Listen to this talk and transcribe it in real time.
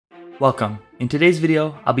Welcome. In today's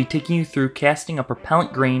video, I'll be taking you through casting a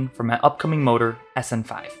propellant grain for my upcoming motor,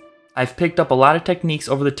 SN5. I've picked up a lot of techniques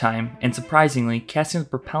over the time, and surprisingly, casting the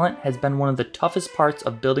propellant has been one of the toughest parts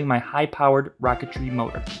of building my high-powered rocketry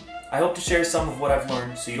motor. I hope to share some of what I've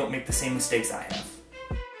learned so you don't make the same mistakes I have.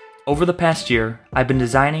 Over the past year, I've been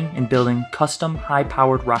designing and building custom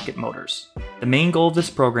high-powered rocket motors. The main goal of this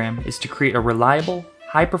program is to create a reliable,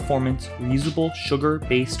 high-performance, reusable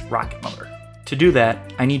sugar-based rocket motor. To do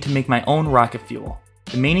that, I need to make my own rocket fuel.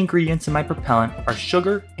 The main ingredients in my propellant are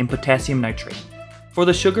sugar and potassium nitrate. For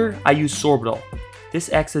the sugar, I use sorbitol.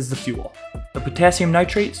 This acts as the fuel. The potassium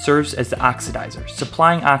nitrate serves as the oxidizer,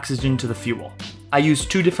 supplying oxygen to the fuel. I use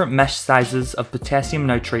 2 different mesh sizes of potassium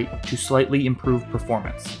nitrate to slightly improve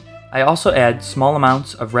performance. I also add small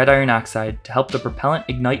amounts of red iron oxide to help the propellant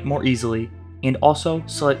ignite more easily and also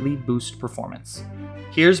slightly boost performance.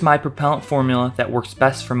 Here's my propellant formula that works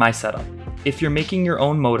best for my setup. If you're making your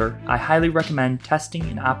own motor, I highly recommend testing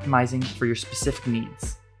and optimizing for your specific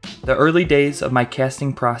needs. The early days of my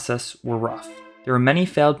casting process were rough. There were many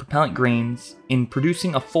failed propellant grains, and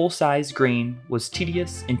producing a full-size grain was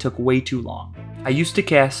tedious and took way too long. I used to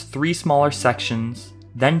cast 3 smaller sections,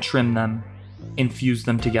 then trim them, and fuse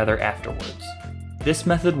them together afterwards. This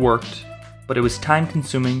method worked, but it was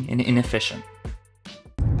time-consuming and inefficient.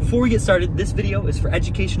 Before we get started, this video is for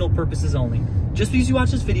educational purposes only. Just because you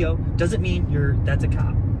watch this video doesn't mean that's a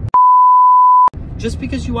cop. Just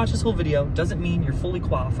because you watch this whole video doesn't mean you're fully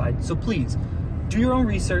qualified, so please, do your own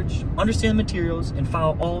research, understand the materials, and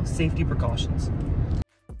follow all safety precautions.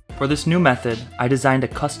 For this new method, I designed a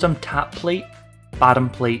custom top plate, bottom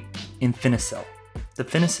plate, and finissil. The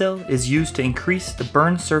finissil is used to increase the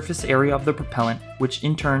burn surface area of the propellant, which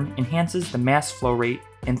in turn enhances the mass flow rate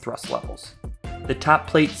and thrust levels. The top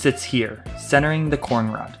plate sits here, centering the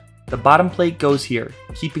corn rod. The bottom plate goes here,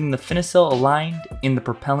 keeping the finissil aligned and the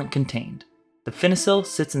propellant contained. The finissil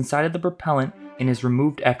sits inside of the propellant and is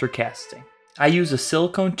removed after casting. I use a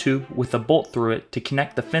silicone tube with a bolt through it to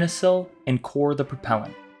connect the finissil and core the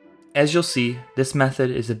propellant. As you'll see, this method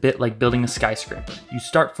is a bit like building a skyscraper. You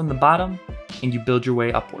start from the bottom and you build your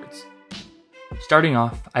way upwards. Starting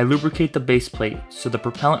off, I lubricate the base plate so the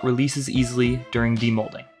propellant releases easily during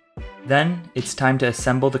demolding. Then, it's time to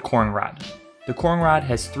assemble the corn rod. The corn rod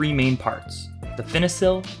has 3 main parts: the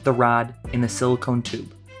finissil, the rod, and the silicone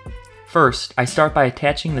tube. First, I start by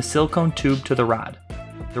attaching the silicone tube to the rod.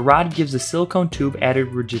 The rod gives the silicone tube added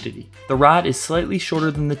rigidity. The rod is slightly shorter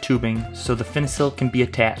than the tubing, so the finissil can be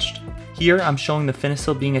attached. Here, I'm showing the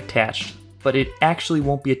finissil being attached, but it actually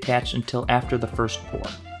won't be attached until after the first pour.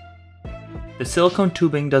 The silicone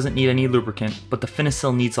tubing doesn't need any lubricant, but the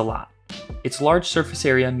finissil needs a lot. Its large surface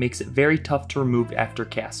area makes it very tough to remove after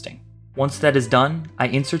casting. Once that is done, I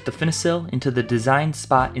insert the finissil into the designed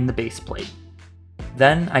spot in the base plate.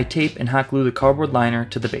 Then I tape and hot glue the cardboard liner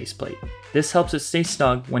to the base plate. This helps it stay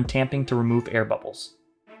snug when tamping to remove air bubbles.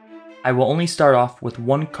 I will only start off with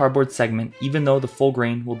 1 cardboard segment, even though the full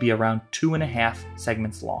grain will be around 2.5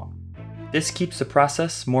 segments long. This keeps the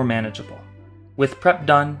process more manageable. With prep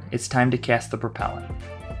done, it's time to cast the propellant.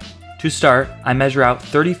 To start, I measure out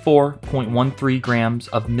 34.13 grams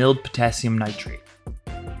of milled potassium nitrate.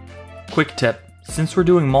 Quick tip, since we're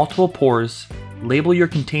doing multiple pours, label your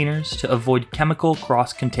containers to avoid chemical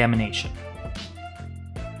cross-contamination.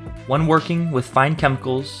 When working with fine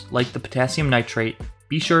chemicals like the potassium nitrate,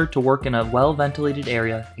 be sure to work in a well-ventilated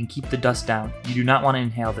area and keep the dust down. You do not want to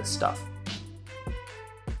inhale this stuff.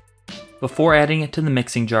 Before adding it to the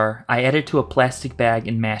mixing jar, I add it to a plastic bag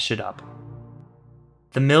and mash it up.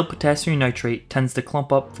 The milled potassium nitrate tends to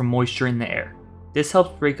clump up from moisture in the air. This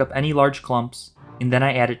helps break up any large clumps, and then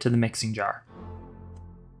I add it to the mixing jar.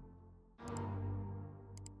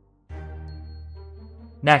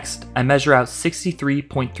 Next, I measure out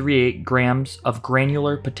 63.38 grams of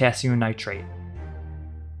granular potassium nitrate.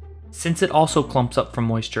 Since it also clumps up from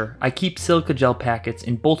moisture, I keep silica gel packets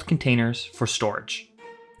in both containers for storage.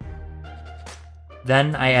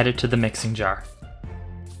 Then I add it to the mixing jar.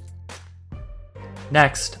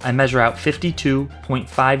 Next, I measure out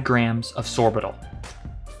 52.5 grams of sorbitol.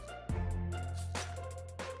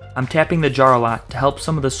 I'm tapping the jar a lot to help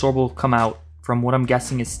some of the sorbitol come out from what I'm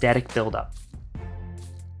guessing is static buildup.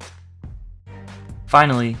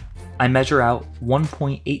 Finally, I measure out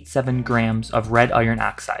 1.87 grams of red iron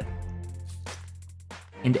oxide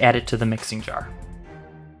and add it to the mixing jar.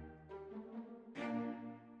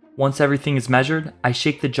 Once everything is measured, I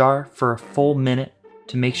shake the jar for a full minute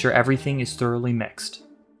to make sure everything is thoroughly mixed.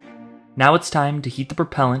 Now it's time to heat the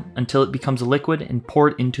propellant until it becomes a liquid and pour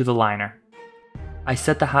it into the liner. I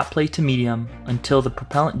set the hot plate to medium until the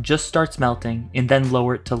propellant just starts melting and then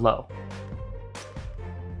lower it to low.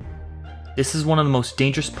 This is one of the most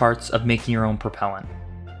dangerous parts of making your own propellant.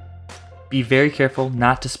 Be very careful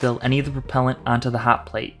not to spill any of the propellant onto the hot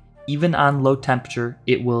plate. Even on low temperature,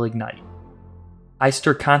 it will ignite. I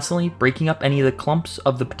stir constantly, breaking up any of the clumps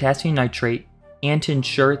of the potassium nitrate and to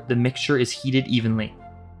ensure the mixture is heated evenly.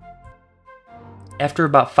 After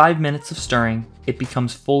about 5 minutes of stirring, it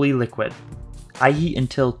becomes fully liquid. I heat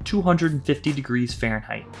until 250 degrees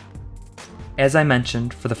Fahrenheit. As I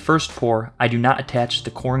mentioned, for the first pour, I do not attach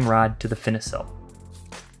the coring rod to the finisil.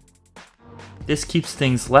 This keeps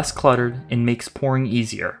things less cluttered and makes pouring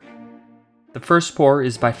easier. The first pour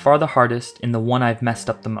is by far the hardest and the one I've messed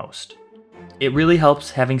up the most. It really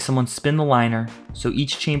helps having someone spin the liner so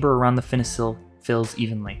each chamber around the finisil fills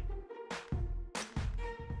evenly.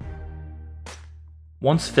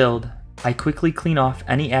 Once filled, I quickly clean off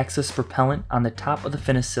any excess propellant on the top of the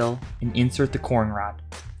finisil and insert the coring rod.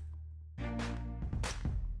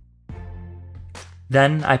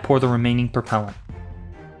 Then I pour the remaining propellant.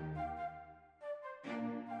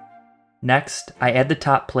 Next, I add the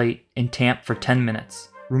top plate and tamp for 10 minutes.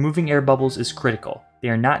 Removing air bubbles is critical. They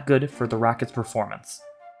are not good for the rocket's performance.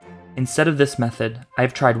 Instead of this method, I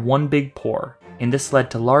have tried one big pour, and this led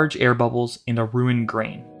to large air bubbles and a ruined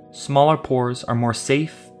grain. Smaller pours are more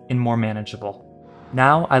safe and more manageable.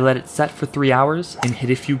 Now I let it set for 3 hours and hit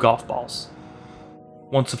a few golf balls.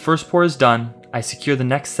 Once the first pour is done, I secure the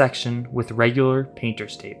next section with regular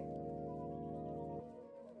painter's tape.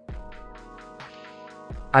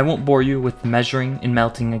 I won't bore you with measuring and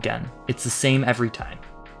melting again. It's the same every time.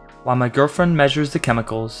 While my girlfriend measures the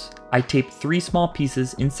chemicals, I tape 3 small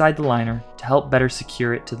pieces inside the liner to help better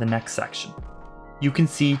secure it to the next section. You can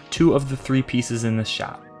see 2 of the 3 pieces in this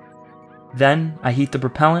shot. Then I heat the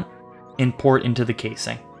propellant and pour it into the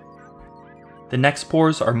casing. The next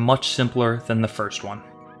pours are much simpler than the first one.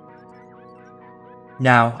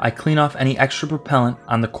 Now I clean off any extra propellant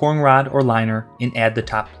on the coring rod or liner and add the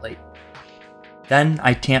top plate. Then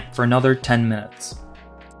I tamp for another 10 minutes.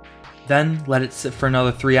 Then let it sit for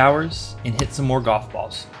another 3 hours and hit some more golf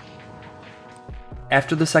balls.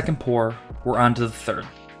 After the second pour, we're on to the third.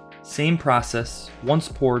 Same process, once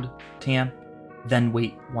poured, tamp, then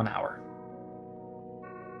wait 1 hour.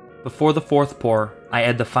 Before the fourth pour, I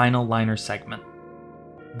add the final liner segment.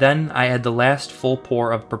 Then I add the last full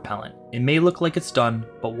pour of propellant. It may look like it's done,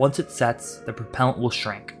 but once it sets, the propellant will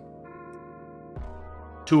shrink.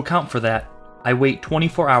 To account for that, I wait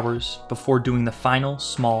 24 hours before doing the final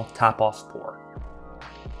small top-off pour.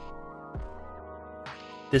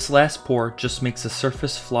 This last pour just makes the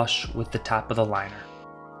surface flush with the top of the liner.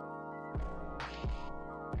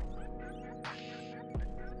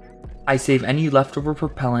 I save any leftover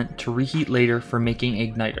propellant to reheat later for making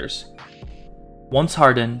igniters. Once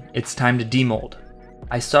hardened, it's time to demold.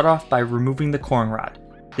 I start off by removing the coring rod.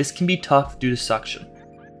 This can be tough due to suction.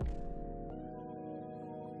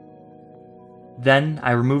 Then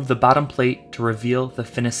I remove the bottom plate to reveal the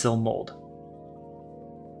finisil mold.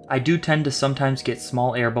 I do tend to sometimes get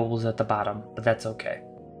small air bubbles at the bottom, but that's okay.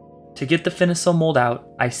 To get the finisil mold out,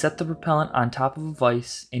 I set the propellant on top of a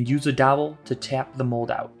vise and use a dowel to tap the mold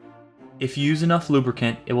out. If you use enough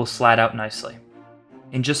lubricant, it will slide out nicely.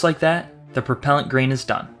 And just like that, the propellant grain is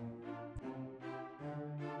done.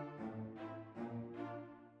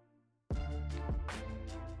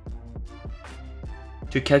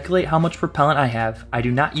 To calculate how much propellant I have, I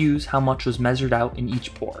do not use how much was measured out in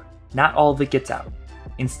each pour. Not all of it gets out.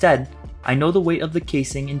 Instead, I know the weight of the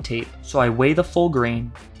casing and tape, so I weigh the full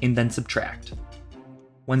grain and then subtract.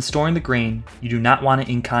 When storing the grain, you do not want it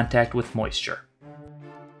in contact with moisture.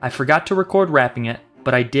 I forgot to record wrapping it,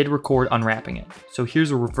 but I did record unwrapping it, so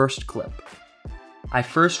here's a reversed clip. I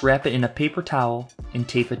first wrap it in a paper towel and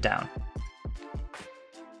tape it down.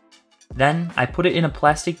 Then I put it in a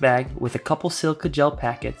plastic bag with a couple silica gel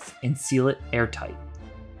packets and seal it airtight.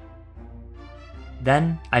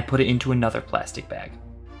 Then I put it into another plastic bag.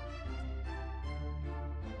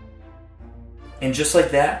 And just like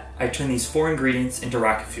that, I turn these 4 ingredients into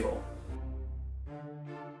rocket fuel.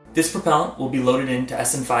 This propellant will be loaded into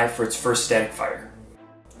SN5 for its first static fire.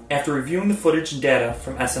 After reviewing the footage and data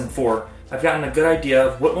from SN4, I've gotten a good idea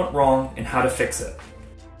of what went wrong and how to fix it.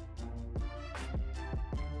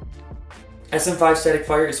 SN5 static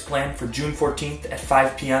fire is planned for June 14th at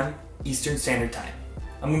 5 p.m. Eastern Standard Time.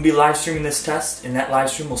 I'm going to be live streaming this test, and that live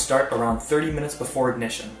stream will start around 30 minutes before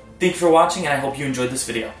ignition. Thank you for watching, and I hope you enjoyed this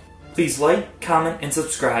video. Please like, comment, and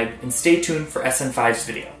subscribe, and stay tuned for SN5's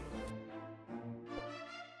video.